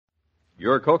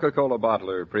Your Coca-Cola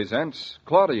bottler presents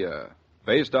Claudia,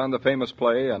 based on the famous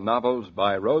play and novels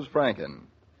by Rose Franken.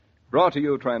 Brought to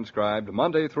you transcribed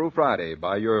Monday through Friday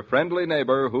by your friendly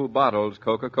neighbor who bottles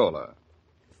Coca-Cola.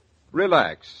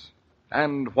 Relax,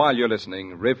 and while you're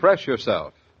listening, refresh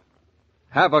yourself.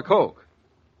 Have a Coke.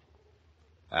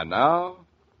 And now,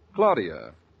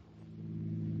 Claudia.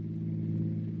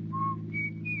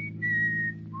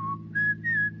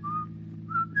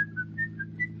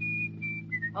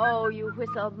 Oh, you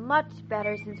whistle much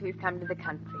better since we've come to the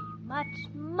country. Much,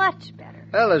 much better.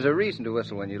 Well, there's a reason to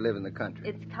whistle when you live in the country.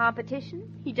 It's competition.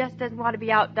 He just doesn't want to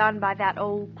be outdone by that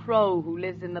old crow who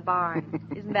lives in the barn.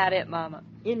 Isn't that it, Mama?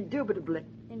 Indubitably.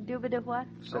 Indubitably what?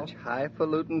 Such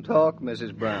highfalutin talk,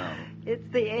 Mrs. Brown. It's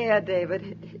the air,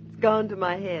 David. It's gone to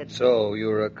my head. So,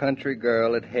 you're a country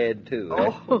girl at head, too.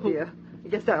 Oh, dear. I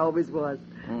guess I always was.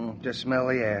 Just smell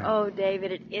the air. Oh,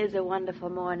 David, it is a wonderful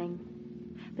morning.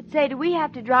 But say, do we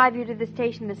have to drive you to the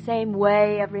station the same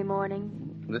way every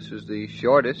morning? This is the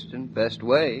shortest and best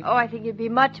way. Oh, I think it'd be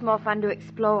much more fun to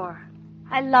explore.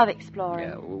 I love exploring.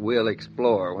 Yeah, we'll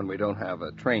explore when we don't have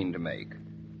a train to make.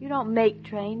 You don't make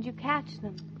trains, you catch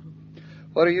them.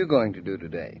 What are you going to do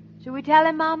today? Should we tell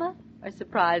him, Mama, or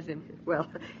surprise him? Well,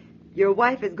 your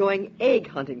wife is going egg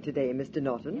hunting today, Mr.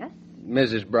 Norton. Yes?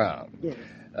 Mrs. Brown. Yes.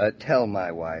 Tell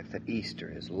my wife that Easter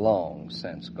is long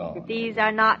since gone. These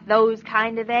are not those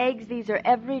kind of eggs. These are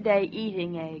everyday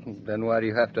eating eggs. Then why do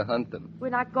you have to hunt them? We're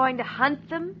not going to hunt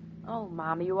them? Oh,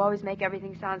 Mama, you always make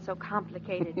everything sound so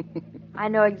complicated. I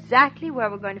know exactly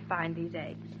where we're going to find these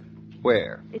eggs.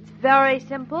 Where? It's very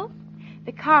simple.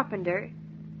 The carpenter,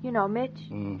 you know Mitch?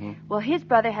 Mm-hmm. Well, his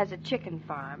brother has a chicken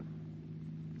farm.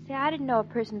 See, I didn't know a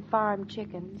person farmed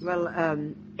chickens. Well,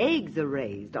 eggs are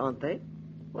raised, aren't they?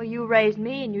 Well, you raised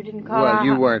me and you didn't call Well, our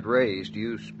you hu- weren't raised.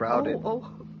 You sprouted. Oh,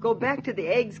 go back to the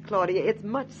eggs, Claudia. It's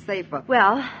much safer.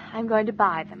 Well, I'm going to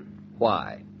buy them.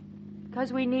 Why?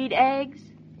 Because we need eggs.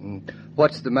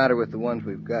 What's the matter with the ones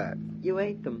we've got? You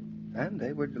ate them. And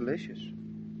they were delicious.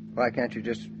 Why can't you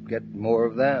just get more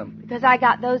of them? Because I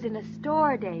got those in a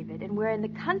store, David, and we're in the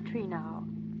country now.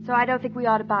 So I don't think we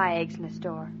ought to buy eggs in a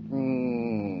store.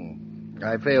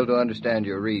 I fail to understand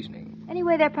your reasoning.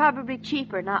 Anyway, they're probably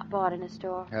cheaper not bought in a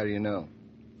store. How do you know?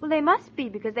 Well, they must be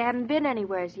because they haven't been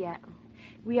anywheres yet.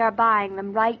 We are buying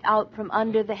them right out from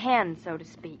under the hen, so to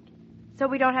speak. So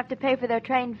we don't have to pay for their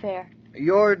train fare.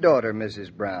 Your daughter,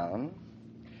 Mrs. Brown,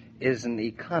 is an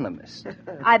economist.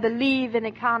 I believe in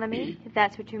economy, if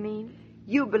that's what you mean.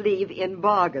 You believe in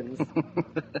bargains.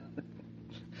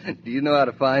 Do you know how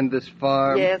to find this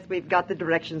farm? Yes, we've got the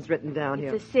directions written down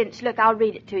here. It's a cinch. Look, I'll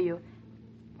read it to you.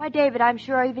 Why, David, I'm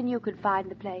sure even you could find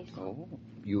the place. Oh,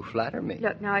 you flatter me.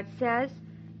 Look, now it says,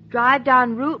 drive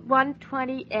down Route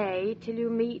 120A till you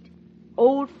meet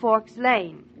Old Forks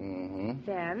Lane. Mm-hmm.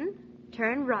 Then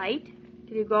turn right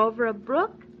till you go over a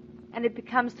brook, and it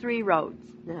becomes 3 roads.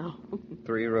 No.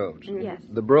 3 roads. Yes.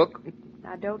 The brook?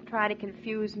 Now, don't try to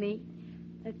confuse me.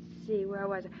 Let's see, where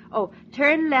was I? Oh,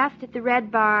 turn left at the Red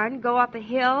Barn, go up a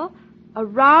hill,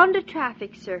 around a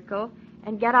traffic circle,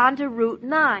 and get onto Route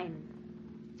 9.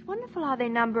 It's wonderful how they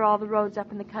number all the roads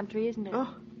up in the country, isn't it?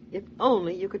 Oh, if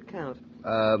only you could count.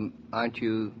 Aren't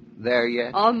you there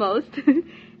yet? Almost.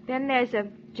 Then there's a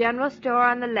general store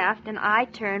on the left, and I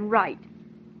turn right.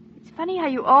 It's funny how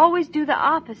you always do the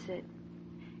opposite.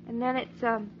 And then it's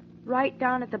right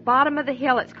down at the bottom of the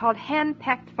hill. It's called Hen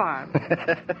Pecked Farm.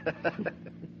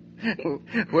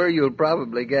 Where you'll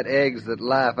probably get eggs that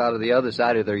laugh out of the other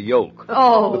side of their yolk.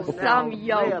 Oh, now, some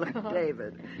yolk. Really,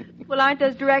 David. Well, aren't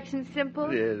those directions simple?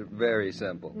 It's very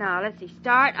simple. Now, let's see.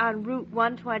 Start on Route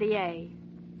 120A.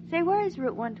 Say, where is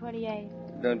Route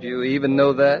 120A? Don't you even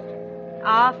know that?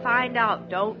 I'll find out.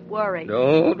 Don't worry.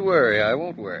 Don't worry, I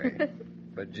won't worry.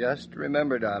 But just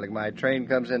remember, darling, my train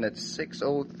comes in at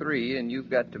 6:03, and you've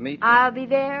got to meet me. I'll be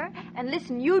there. And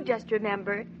listen, you just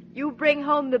remember, you bring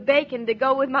home the bacon to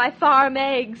go with my farm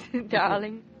eggs,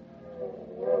 darling.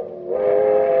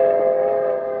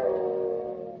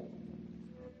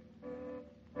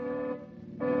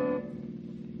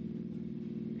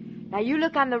 Now, you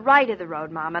look on the right of the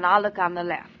road, Mom, and I'll look on the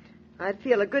left. I'd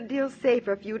feel a good deal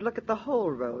safer if you'd look at the whole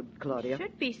road, Claudia.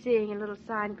 Should be seeing a little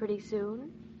sign pretty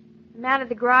soon. The man at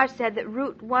the garage said that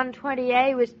Route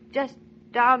 120A was just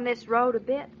down this road a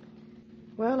bit.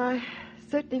 Well, I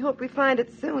certainly hope we find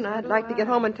it soon. I'd like to get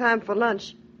home in time for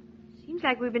lunch. Seems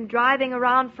like we've been driving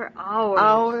around for hours.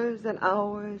 Hours and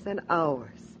hours and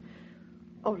hours.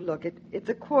 Oh, look, it's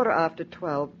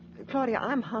 12:15. Claudia,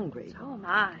 I'm hungry. Oh,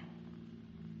 my.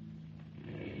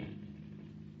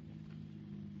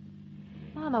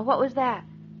 Mama, what was that?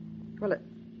 Well,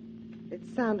 It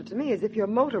sounded to me as if your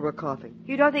motor were coughing.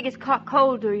 You don't think it's caught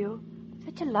cold, do you?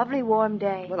 Such a lovely warm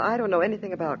day. Well, I don't know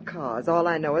anything about cars. All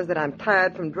I know is that I'm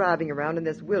tired from driving around in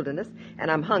this wilderness, and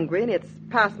I'm hungry, and it's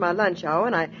past my lunch hour,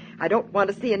 and I don't want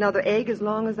to see another egg as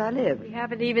long as I live. We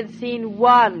haven't even seen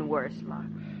one worse, Mark.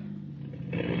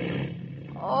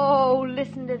 Oh,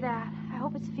 listen to that. I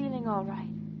hope it's feeling all right.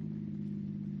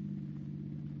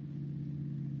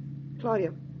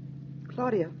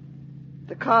 Claudia,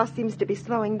 the car seems to be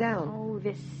slowing down. Oh,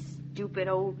 this stupid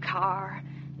old car.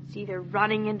 It's either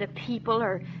running into people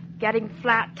or getting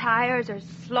flat tires or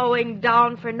slowing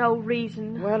down for no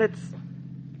reason. Well,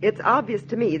 it's obvious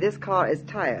to me this car is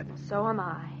tired. So am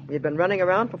I. We've been running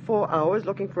around for 4 hours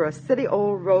looking for a silly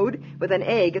old road with an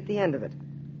egg at the end of it.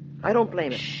 I don't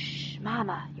blame it. Shh,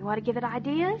 Mama. You want to give it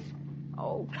ideas?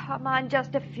 Oh, come on,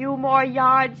 just a few more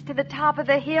yards to the top of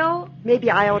the hill. Maybe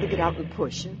I ought to get out and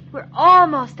push. We're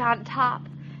almost on top.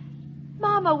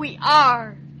 Mama, we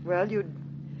are. Well, you'd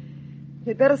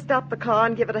better stop the car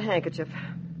and give it a handkerchief.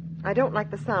 I don't like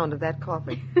the sound of that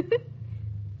coughing.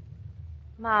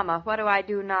 Mama, what do I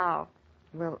do now?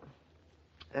 Well,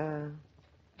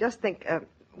 just think,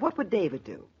 what would David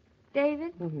do?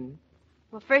 David? Mm-hmm.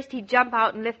 Well, first he'd jump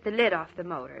out and lift the lid off the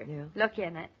motor. Yeah. Look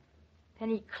in it. Then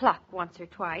he'd cluck once or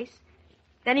twice.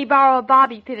 Then he'd borrow a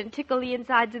bobby pin and tickle the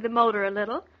insides of the motor a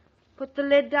little. Put the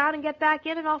lid down and get back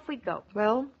in, and off we'd go.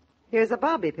 Well, here's a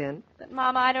bobby pin. But,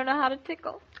 Mama, I don't know how to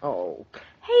tickle. Oh.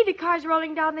 Hey, the car's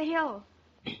rolling down the hill.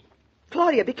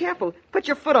 Claudia, be careful. Put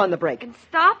your foot on the brake. And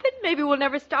stop it? Maybe we'll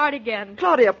never start again.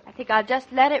 Claudia. I think I'll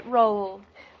just let it roll.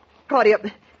 Claudia,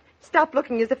 stop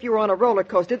looking as if you were on a roller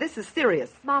coaster. This is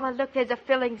serious. Mama, look, there's a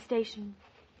filling station.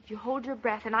 If you hold your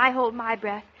breath and I hold my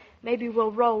breath, maybe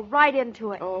we'll roll right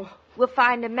into it. Oh. We'll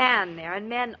find a man there, and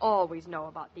men always know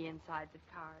about the insides of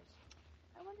cars.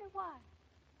 I wonder why.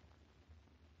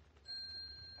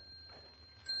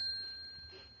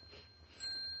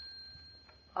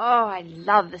 Oh, I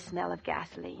love the smell of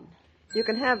gasoline. You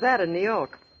can have that in New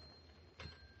York.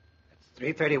 It's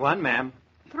 3:31, ma'am.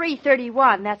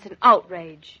 $3.31, that's an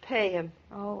outrage. Pay him.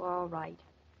 Oh, all right.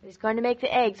 But it's going to make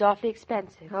the eggs awfully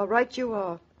expensive. How right you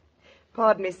are.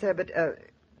 Pardon me, sir, but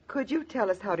could you tell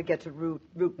us how to get to Route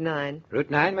 9? Route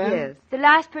 9, ma'am? Yes. The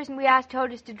last person we asked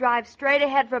told us to drive straight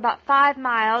ahead for about 5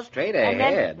 miles. Straight and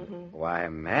ahead? then- Why,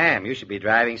 ma'am, you should be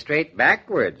driving straight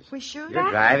backwards. We should?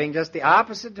 You're driving just the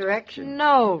opposite direction.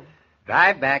 No.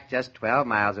 Drive back just 12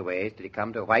 miles away till you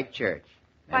come to a white church.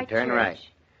 And White turn church. right.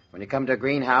 When you come to a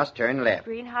greenhouse, turn left.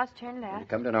 Greenhouse, turn When you left.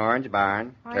 come to an orange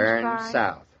barn, Orange turn barn.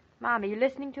 south. Mom, are you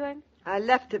listening to him? I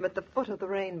left him at the foot of the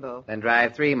rainbow. Then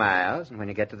drive 3 miles, and when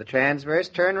you get to the transverse,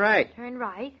 turn right. Turn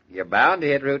right. You're bound to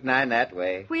hit Route 9 that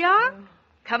way. We are?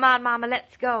 Come on, Mama,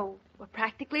 let's go. We're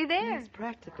practically there. Yes,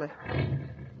 practically.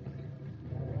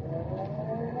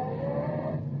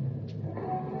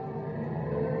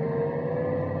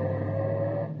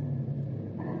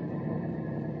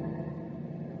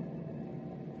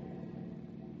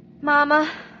 Mama,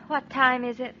 what time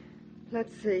is it?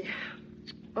 Let's see.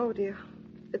 Oh, dear.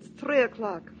 It's 3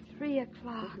 o'clock. 3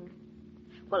 o'clock.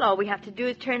 Well, all we have to do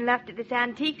is turn left at this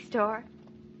antique store.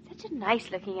 Such a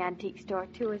nice-looking antique store,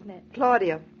 too, isn't it?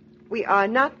 Claudia, we are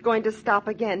not going to stop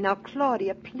again. Now,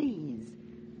 Claudia, please.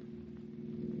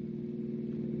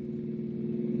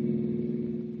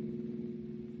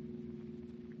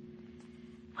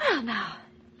 Well, now,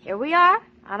 here we are,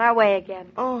 on our way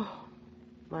again. Oh,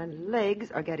 my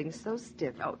legs are getting so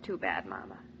stiff. Oh, too bad,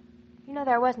 Mama. You know,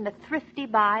 there wasn't a thrifty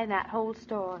buy in that whole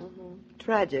store.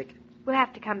 Tragic. We'll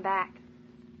have to come back.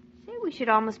 Say, we should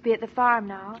almost be at the farm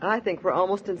now. I think we're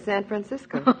almost in San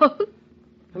Francisco.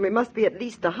 And we must be at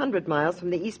least 100 miles from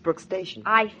the Eastbrook station.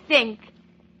 I think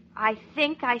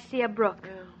I see a brook.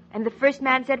 And the first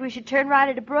man said we should turn right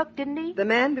at a brook, didn't he? The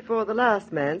man before the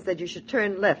last man said you should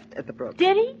turn left at the brook.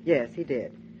 Did he? Yes, he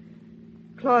did.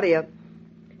 Claudia,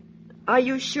 are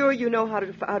you sure you know how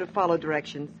to follow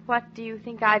directions? What do you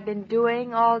think I've been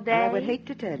doing all day? I would hate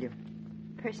to tell you.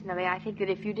 Personally, I think that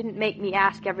if you didn't make me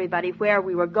ask everybody where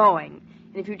we were going,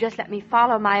 and if you just let me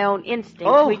follow my own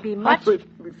instincts, we'd be much... I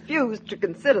refuse to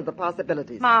consider the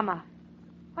possibilities. Mama,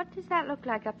 what does that look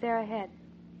like up there ahead?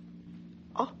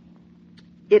 Oh,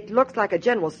 it looks like a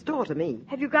general store to me.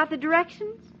 Have you got the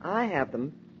directions? I have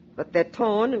them, but they're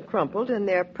torn and crumpled, and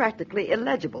they're practically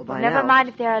illegible by now. Never mind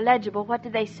if they're illegible. What do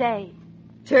they say?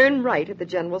 Turn right at the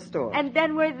general store. And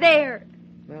then we're there.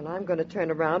 Well, I'm going to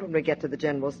turn around when we get to the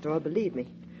general store, believe me.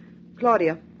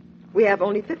 Claudia, we have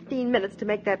only 15 minutes to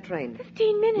make that train.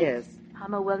 15 minutes? Yes.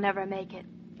 Mama, we'll never make it.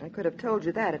 I could have told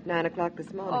you that at 9 o'clock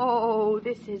this morning. Oh,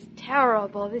 this is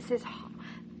terrible. This is...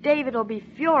 David will be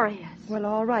furious. Well,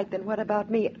 all right, then what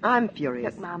about me? I'm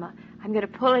furious. Look, Mama, I'm going to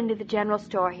pull into the general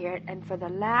store here, and for the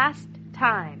last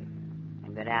time,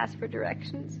 I'm going to ask for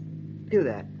directions. Do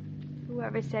that.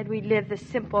 Whoever said we'd live the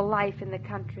simple life in the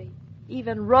country?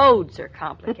 Even roads are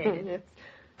complicated.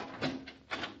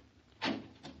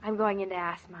 I'm going in to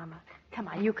ask Mama. Come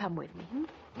on, you come with me.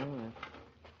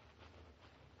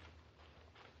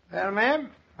 Well, ma'am,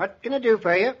 what can I do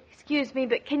for you? Excuse me,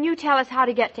 but can you tell us how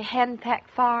to get to Henpeck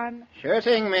Farm? Sure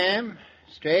thing, ma'am.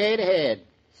 Straight ahead.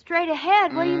 Straight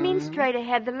ahead? What do you mean straight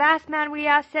ahead? The last man we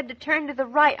asked said to turn to the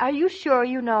right. Are you sure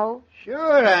you know?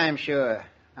 Sure, I'm sure.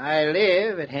 I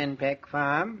live at Henpeck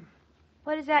Farm.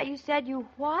 What is that you said? You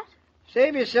what?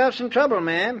 Save yourself some trouble,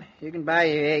 ma'am. You can buy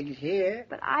your eggs here.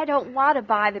 But I don't want to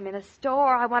buy them in a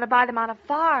store. I want to buy them on a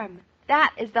farm.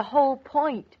 That is the whole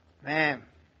point. Ma'am,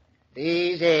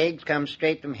 these eggs come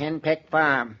straight from Henpeck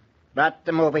Farm. Brought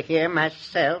them over here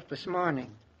myself this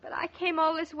morning. But I came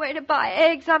all this way to buy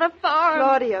eggs on a farm.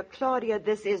 Claudia,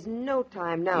 this is no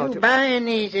time now You to... buying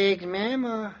these eggs, ma'am,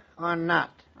 or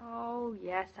not? Oh,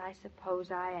 yes, I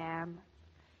suppose I am.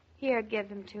 Here, give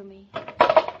them to me.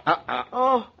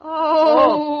 Oh,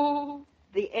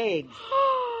 the eggs.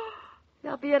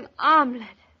 There'll be an omelet.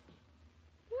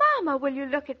 Mama, will you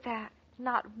look at that?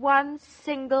 Not one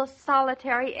single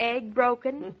solitary egg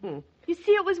broken. You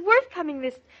see, it was worth coming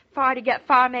this far to get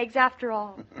farm eggs after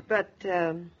all. But,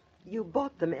 you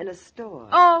bought them in a store.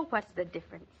 Oh, what's the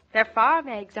difference? They're farm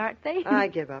eggs, aren't they? I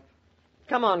give up.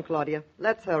 Come on, Claudia.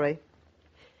 Let's hurry.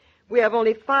 We have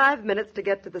only 5 minutes to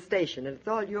get to the station, and it's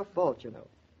all your fault, you know.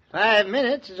 5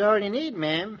 minutes is all you need,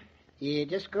 ma'am. You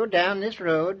just go down this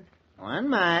road 1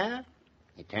 mile.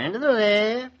 You turn to the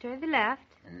left. Turn to the left.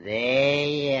 And there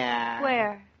you are.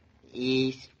 Where?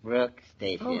 Eastbrook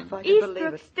Station. Oh, if I can believe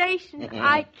Eastbrook it. Station.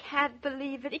 I can't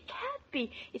believe it. It can't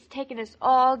be. It's taken us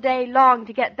all day long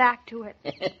to get back to it.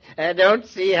 I don't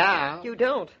see how. You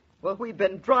don't? Well, we've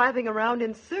been driving around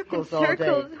in circles all day.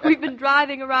 Circles. We've been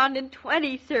driving around in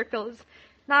 20 circles.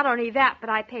 Not only that, but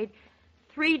I paid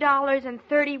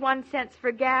 $3.31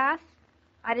 for gas.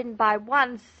 I didn't buy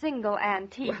one single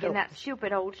antique in that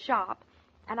stupid old shop.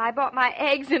 And I bought my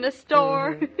eggs in a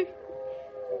store.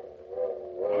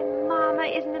 And, Mama,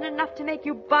 isn't it enough to make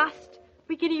you bust?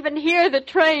 We can even hear the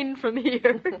train from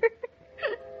here.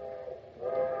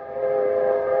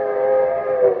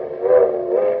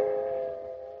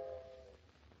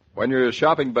 When your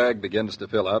shopping bag begins to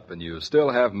fill up and you still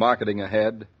have marketing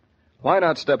ahead, why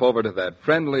not step over to that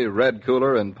friendly red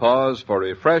cooler and pause for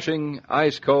refreshing,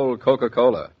 ice-cold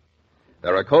Coca-Cola?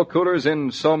 There are Coke coolers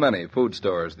in so many food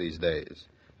stores these days.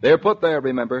 They're put there,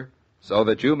 remember, so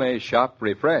that you may shop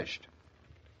refreshed.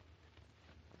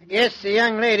 I guess the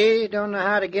young lady don't know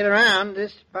how to get around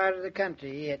this part of the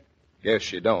country yet.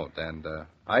 Guess you don't, and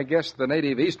I guess the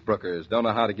native Eastbrookers don't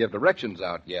know how to give directions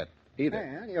out yet,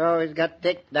 either. Well, you always got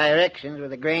to take directions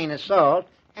with a grain of salt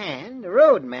and a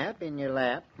road map in your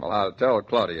lap. Well, I'll tell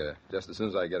Claudia just as soon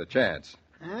as I get a chance.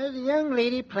 Is the young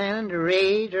lady planning to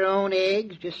raise her own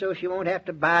eggs just so she won't have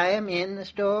to buy 'em in the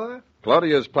store?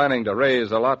 Claudia's planning to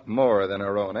raise a lot more than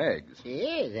her own eggs. She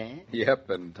is, eh?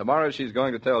 Yep, and tomorrow she's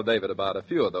going to tell David about a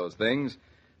few of those things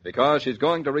because she's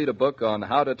going to read a book on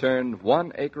how to turn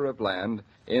 1 acre of land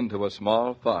into a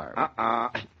small farm.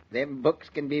 Them books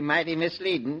can be mighty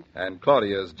misleading. And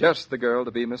Claudia's just the girl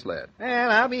to be misled.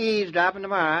 Well, I'll be eavesdropping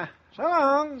tomorrow. So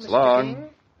long, Mr. So long. King.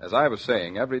 As I was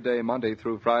saying, every day, Monday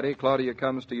through Friday, Claudia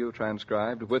comes to you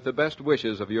transcribed with the best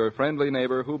wishes of your friendly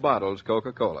neighbor who bottles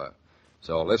Coca-Cola.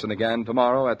 So listen again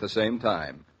tomorrow at the same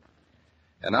time.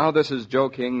 And now this is Joe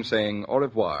King saying au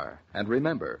revoir. And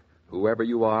remember, whoever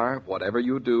you are, whatever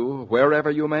you do,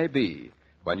 wherever you may be,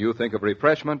 when you think of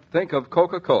refreshment, think of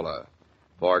Coca-Cola.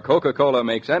 For Coca-Cola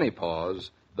makes any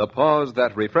pause the pause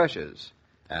that refreshes.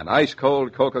 And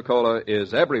ice-cold Coca-Cola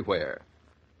is everywhere.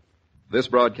 This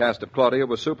broadcast of Claudia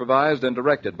was supervised and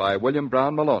directed by William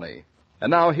Brown Maloney.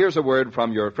 And now here's a word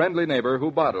from your friendly neighbor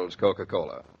who bottles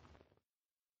Coca-Cola.